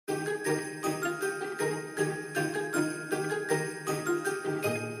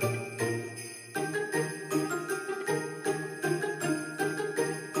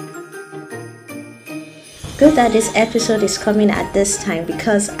good that this episode is coming at this time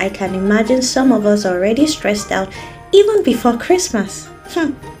because I can imagine some of us already stressed out even before Christmas.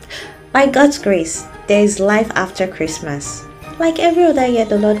 By God's grace, there is life after Christmas. Like every other year,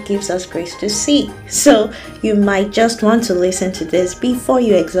 the Lord gives us grace to see. So you might just want to listen to this before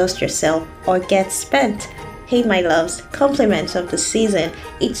you exhaust yourself or get spent. Hey my loves, compliments of the season.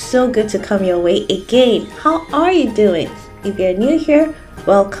 It's so good to come your way again. How are you doing? If you're new here,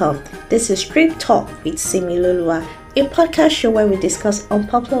 welcome. This is Street Talk with Simi Lolua, a podcast show where we discuss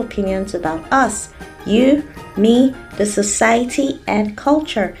unpopular opinions about us, you, me, the society, and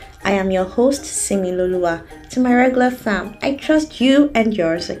culture. I am your host, Simi Lolua. To my regular fam, I trust you and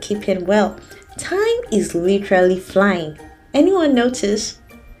yours are keeping well. Time is literally flying. Anyone notice?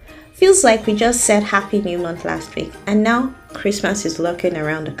 Feels like we just said Happy New Month last week, and now Christmas is lurking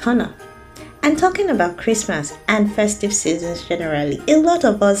around the corner. And talking about Christmas and festive seasons generally, a lot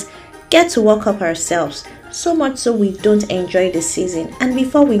of us get to work up ourselves, so much so we don't enjoy the season, and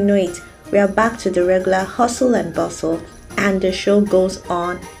before we know it, we are back to the regular hustle and bustle, and the show goes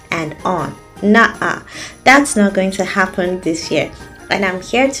on and on. Nah, that's not going to happen this year, and I'm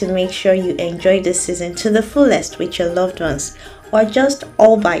here to make sure you enjoy this season to the fullest with your loved ones, or just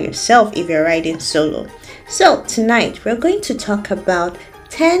all by yourself if you're riding solo. So tonight, we're going to talk about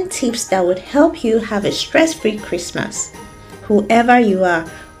 10 tips that would help you have a stress-free Christmas. Whoever you are,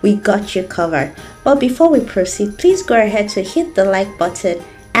 we got you covered. But before we proceed, please go ahead to hit the like button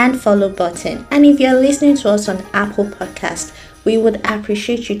and follow button. And if you're listening to us on Apple Podcast, we would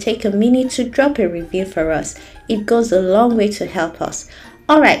appreciate you take a minute to drop a review for us. It goes a long way to help us.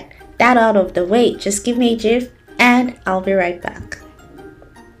 Alright, that out of the way, just give me a gif and I'll be right back.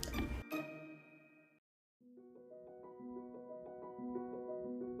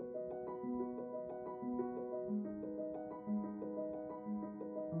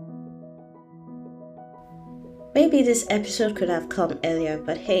 Maybe this episode could have come earlier,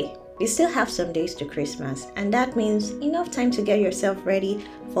 but hey, we still have some days to Christmas, and that means enough time to get yourself ready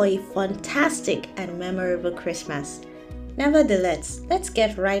for a fantastic and memorable Christmas. Nevertheless, let's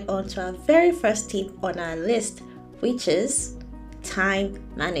get right on to our very first tip on our list, which is time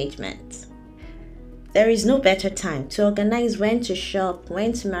management. There is no better time to organize when to shop,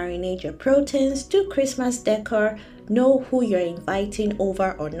 when to marinate your proteins, do Christmas decor, know who you're inviting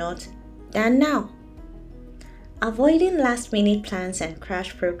over or not, than now. Avoiding last-minute plans and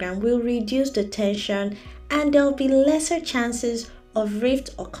crash program will reduce the tension, and there'll be lesser chances of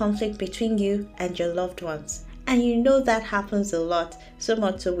rift or conflict between you and your loved ones. And you know that happens a lot, so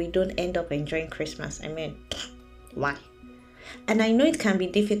much so we don't end up enjoying Christmas. Why? And I know it can be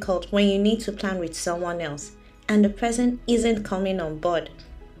difficult when you need to plan with someone else and the person isn't coming on board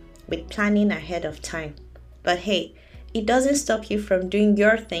with planning ahead of time. But hey, it doesn't stop you from doing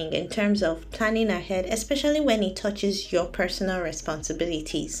your thing in terms of planning ahead, especially when it touches your personal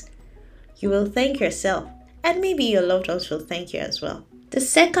responsibilities. You will thank yourself, and maybe your loved ones will thank you as well. The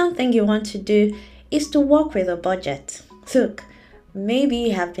second thing you want to do is to work with a budget. Look, maybe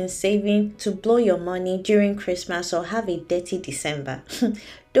you have been saving to blow your money during Christmas or have a dirty December.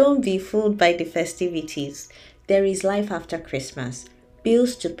 Don't be fooled by the festivities. There is life after Christmas,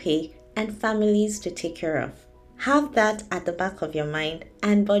 bills to pay, and families to take care of. Have that at the back of your mind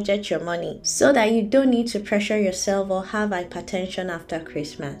and budget your money so that you don't need to pressure yourself or have hypertension after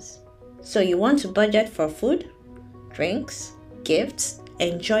Christmas. So you want to budget for food, drinks, gifts,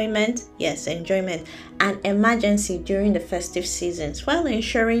 enjoyment, and emergency during the festive seasons while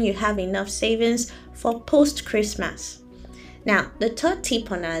ensuring you have enough savings for post-Christmas. Now, the third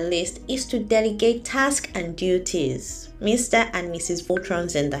tip on our list is to delegate tasks and duties. Mr. and Mrs.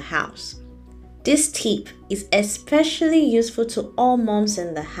 Voltrons in the house. This tip is especially useful to all moms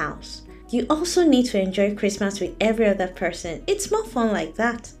in the house. You also need to enjoy Christmas with every other person. It's more fun like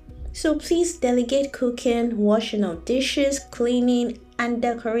that. So please delegate cooking, washing of dishes, cleaning, and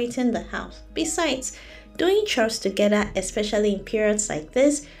decorating the house. Besides, doing chores together, especially in periods like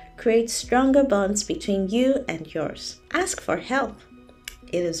this, creates stronger bonds between you and yours. Ask for help.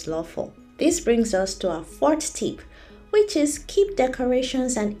 It is lawful. This brings us to our fourth tip, which is keep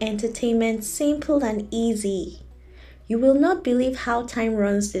decorations and entertainment simple and easy. You will not believe how time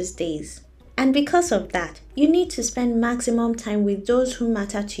runs these days. And because of that, you need to spend maximum time with those who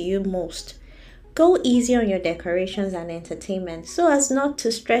matter to you most. Go easy on your decorations and entertainment so as not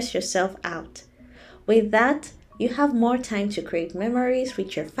to stress yourself out. With that, you have more time to create memories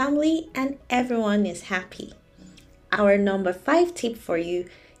with your family and everyone is happy. Our number 5 tip for you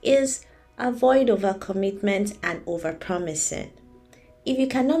is avoid overcommitment and overpromising. If you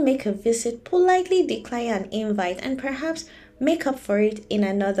cannot make a visit, politely decline an invite and perhaps make up for it in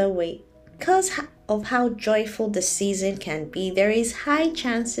another way. Because of how joyful the season can be, there is high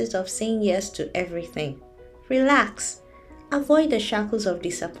chances of saying yes to everything. Relax. Avoid the shackles of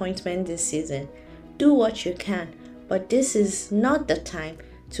disappointment this season. Do what you can, but this is not the time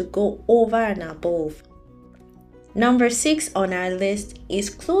to go over and above. Number 6 on our list is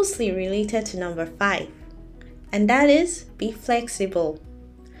closely related to number 5, and that is be flexible.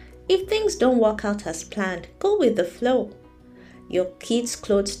 If things don't work out as planned, go with the flow. Your kids'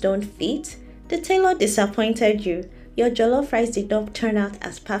 clothes don't fit, the tailor disappointed you, your jollof rice did not turn out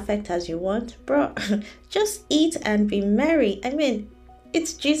as perfect as you want, bro, just eat and be merry. I mean,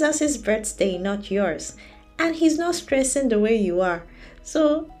 it's Jesus' birthday, not yours, and he's not stressing the way you are.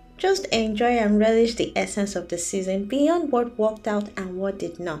 So just enjoy and relish the essence of the season beyond what worked out and what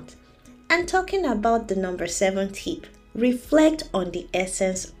did not. And talking about the number 7 tip, reflect on the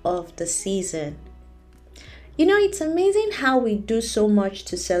essence of the season. You know, it's amazing how we do so much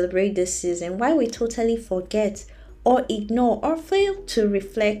to celebrate this season, why we totally forget or ignore or fail to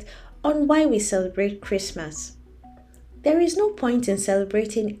reflect on why we celebrate Christmas. There is no point in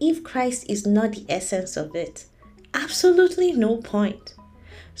celebrating if Christ is not the essence of it. Absolutely no point.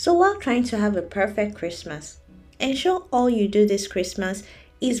 So while trying to have a perfect Christmas, ensure all you do this Christmas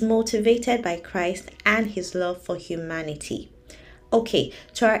is motivated by Christ and his love for humanity. Okay,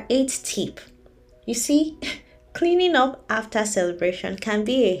 to our 8th tip. You see, cleaning up after celebration can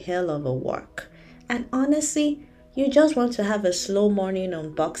be a hell of a work. And honestly, you just want to have a slow morning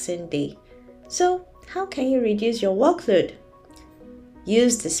on Boxing Day. So, how can you reduce your workload?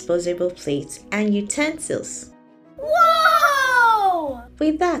 Use disposable plates and utensils. Whoa!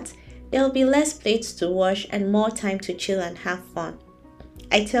 With that, there will be less plates to wash and more time to chill and have fun.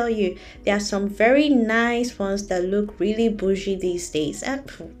 I tell you, there are some very nice ones that look really bougie these days. And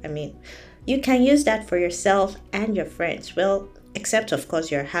I mean, you can use that for yourself and your friends. Well, except of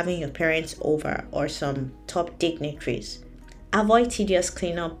course you're having your parents over or some top dignitaries. Avoid tedious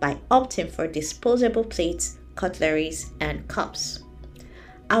cleanup by opting for disposable plates, cutleries, and cups.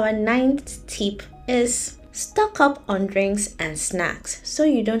 Our 9th tip is stock up on drinks and snacks so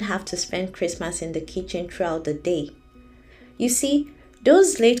you don't have to spend Christmas in the kitchen throughout the day. You see,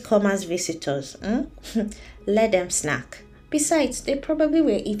 those latecomers visitors, let them snack. Besides, they probably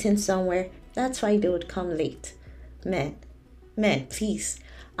were eating somewhere. That's why they would come late. Men, please,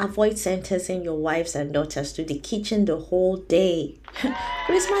 avoid sentencing your wives and daughters to the kitchen the whole day.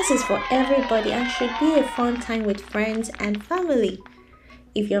 Christmas is for everybody and should be a fun time with friends and family.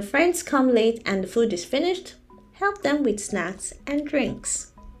 If your friends come late and the food is finished, help them with snacks and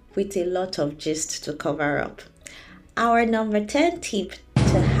drinks, with a lot of gist to cover up. Our number 10 tip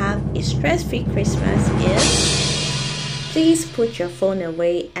to have a stress-free Christmas is please put your phone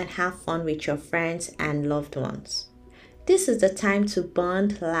away and have fun with your friends and loved ones. This is the time to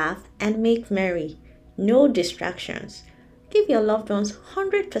bond, laugh, and make merry. No distractions. Give your loved ones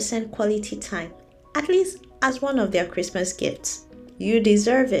 100% quality time, at least as one of their Christmas gifts. You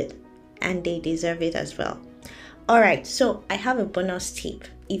deserve it, and they deserve it as well. Alright, so I have a bonus tip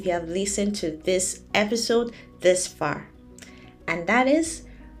if you have listened to this episode this far, and that is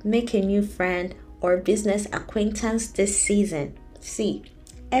make a new friend or business acquaintance this season. See,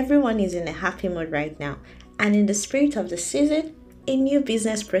 everyone is in a happy mood right now, and in the spirit of the season, a new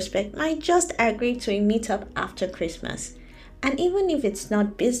business prospect might just agree to a meetup after Christmas. And even if it's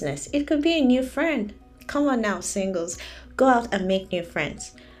not business, it could be a new friend. Come on now, singles, go out and make new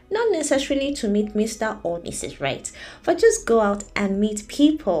friends. Not necessarily to meet Mr. or Mrs. Right, but just go out and meet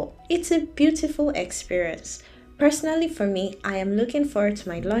people. It's a beautiful experience. Personally, for me, I am looking forward to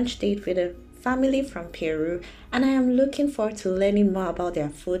my lunch date with a family from Peru, and I am looking forward to learning more about their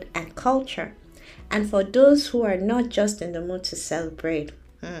food and culture. And for those who are not just in the mood to celebrate,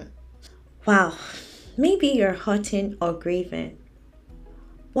 wow, maybe you're hurting or grieving.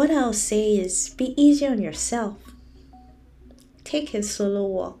 What I'll say is be easy on yourself. Take a solo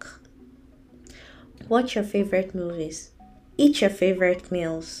walk. Watch your favorite movies. Eat your favorite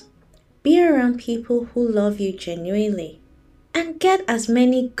meals. Be around people who love you genuinely. And get as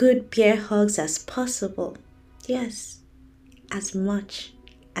many good bear hugs as possible. Yes, as much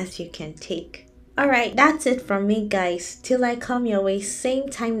as you can take. Alright, that's it from me, guys. Till I come your way same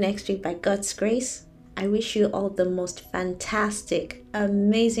time next week by God's grace, I wish you all the most fantastic,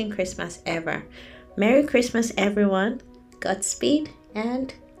 amazing Christmas ever. Merry Christmas, everyone. Godspeed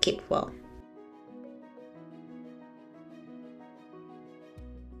and keep well.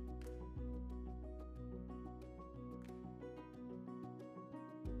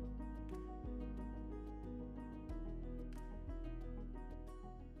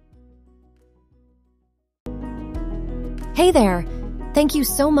 Hey there! Thank you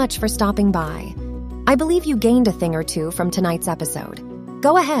so much for stopping by. I believe you gained a thing or two from tonight's episode.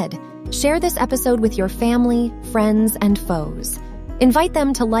 Go ahead, share this episode with your family, friends, and foes. Invite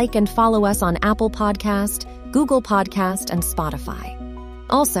them to like and follow us on Apple Podcast, Google Podcast, and Spotify.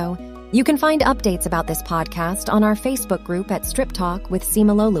 Also, you can find updates about this podcast on our Facebook group at Strip Talk with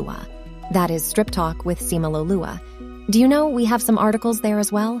Sima Lolua. That is Strip Talk with Sima Lolua. Do you know we have some articles there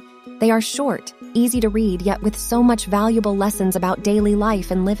as well? They are short, easy to read, yet with so much valuable lessons about daily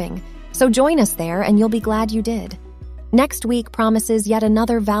life and living. So join us there and you'll be glad you did. Next week promises yet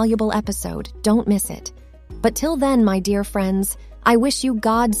another valuable episode. Don't miss it. But till then, my dear friends, I wish you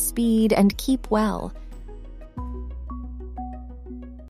Godspeed and keep well.